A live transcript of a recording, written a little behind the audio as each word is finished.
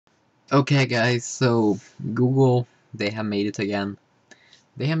Okay guys, so Google, they have made it again.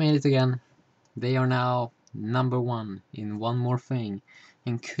 They have made it again. They are now #1 in one more thing.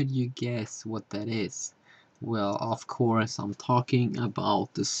 And could you guess what that is? Well, of course, I'm talking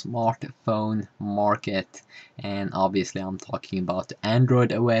about the smartphone market. And obviously I'm talking about the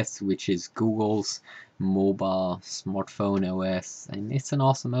Android OS, which is Google's mobile smartphone OS. And it's an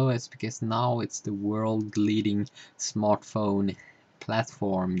awesome OS because now it's the world leading smartphone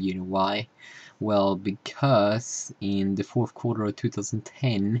platform. You know why? Well, because in the fourth quarter of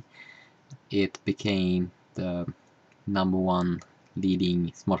 2010 it became the #1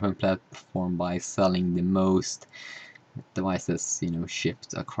 leading smartphone platform by selling the most devices,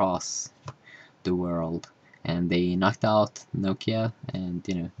 shipped across the world. And they knocked out Nokia and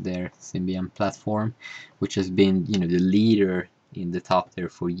their Symbian platform, which has been the leader in the top there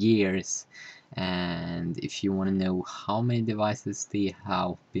for years. And if you want to know how many devices they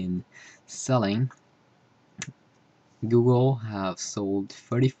have been selling, Google have sold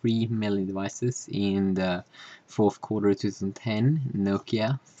 33 million devices in the fourth quarter 2010,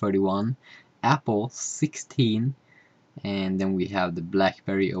 Nokia 31, Apple 16, and then we have the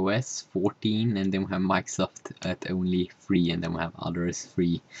BlackBerry OS 14, and then we have Microsoft at only 3, and then we have others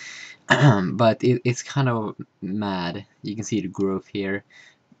 3. But it's kind of mad. You can see the growth here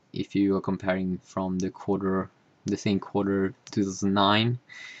if you are comparing from the same quarter 2009.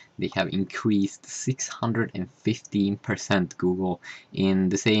 They have increased 615% Google. In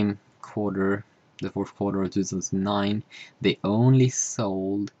the same quarter, the fourth quarter of 2009, they only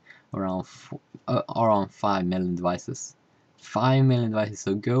sold around 5 million devices. 5 million devices.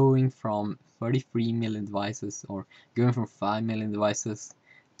 So going from 33 million devices, or going from 5 million devices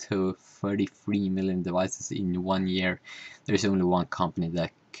to 33 million devices in 1 year, there's only one company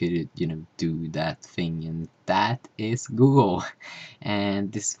that could do that thing, and that is Google.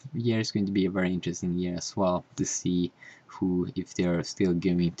 And this year is going to be a very interesting year as well to see if they're still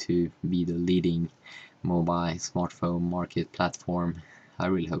going to be the leading mobile smartphone market platform. I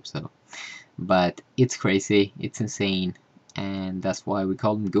really hope so. But it's crazy, it's insane, and that's why we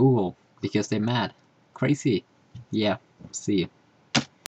call them Google, because they're mad, crazy. Yeah, see you.